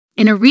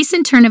In a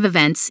recent turn of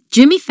events,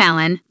 Jimmy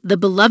Fallon, the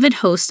beloved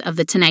host of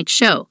The Tonight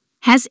Show,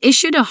 has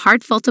issued a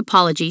heartfelt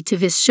apology to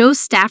his show's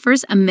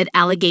staffers amid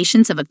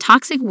allegations of a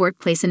toxic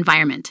workplace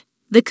environment.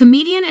 The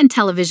comedian and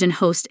television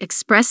host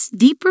expressed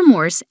deep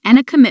remorse and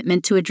a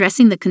commitment to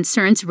addressing the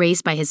concerns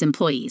raised by his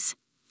employees.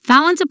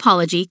 Fallon's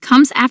apology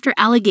comes after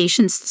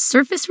allegations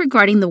surfaced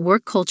regarding the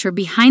work culture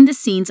behind the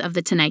scenes of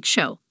The Tonight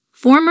Show.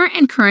 Former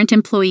and current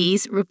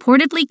employees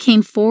reportedly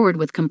came forward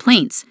with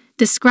complaints,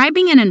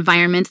 describing an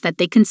environment that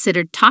they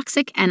considered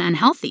toxic and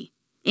unhealthy.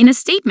 In a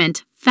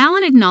statement,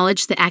 Fallon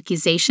acknowledged the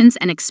accusations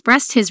and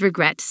expressed his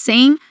regret,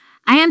 saying,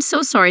 "I am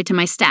so sorry to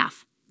my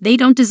staff. They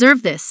don't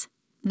deserve this.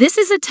 This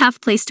is a tough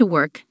place to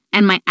work,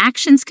 and my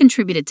actions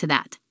contributed to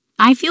that.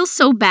 I feel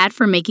so bad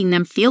for making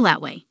them feel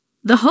that way."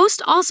 The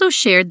host also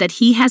shared that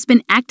he has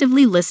been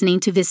actively listening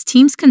to his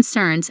team's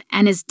concerns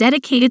and is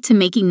dedicated to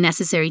making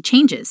necessary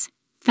changes.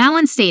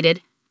 Fallon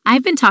stated,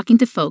 "I've been talking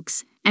to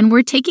folks, and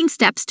we're taking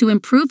steps to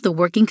improve the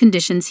working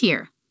conditions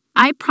here.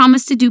 I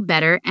promise to do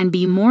better and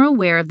be more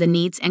aware of the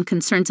needs and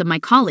concerns of my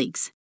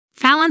colleagues."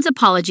 Fallon's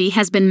apology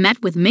has been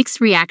met with mixed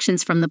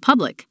reactions from the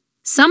public.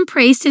 Some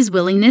praised his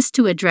willingness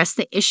to address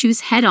the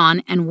issues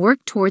head-on and work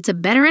towards a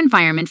better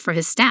environment for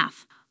his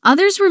staff.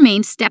 Others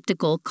remained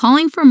skeptical,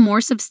 calling for more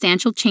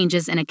substantial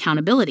changes and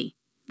accountability.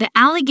 The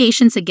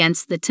allegations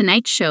against The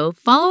Tonight Show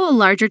follow a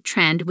larger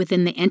trend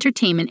within the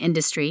entertainment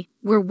industry,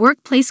 where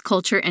workplace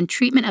culture and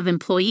treatment of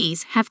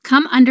employees have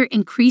come under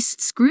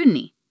increased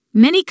scrutiny.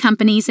 Many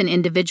companies and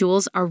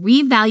individuals are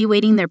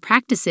reevaluating their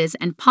practices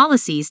and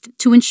policies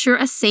to ensure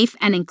a safe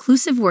and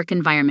inclusive work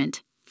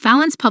environment.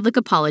 Fallon's public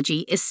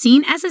apology is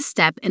seen as a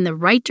step in the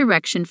right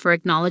direction for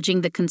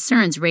acknowledging the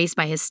concerns raised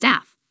by his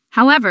staff.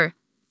 However,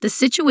 the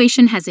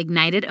situation has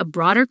ignited a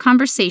broader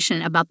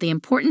conversation about the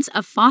importance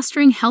of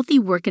fostering healthy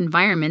work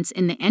environments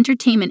in the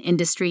entertainment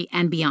industry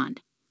and beyond.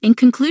 In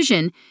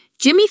conclusion,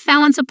 Jimmy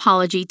Fallon's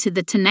apology to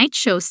The Tonight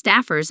Show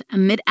staffers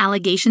amid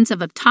allegations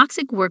of a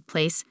toxic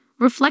workplace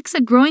reflects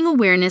a growing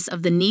awareness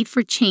of the need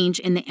for change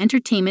in the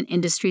entertainment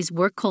industry's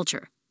work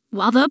culture.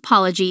 While the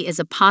apology is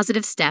a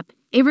positive step,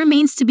 it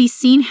remains to be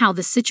seen how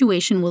the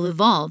situation will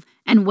evolve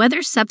and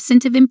whether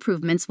substantive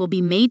improvements will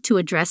be made to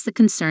address the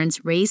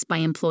concerns raised by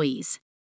employees.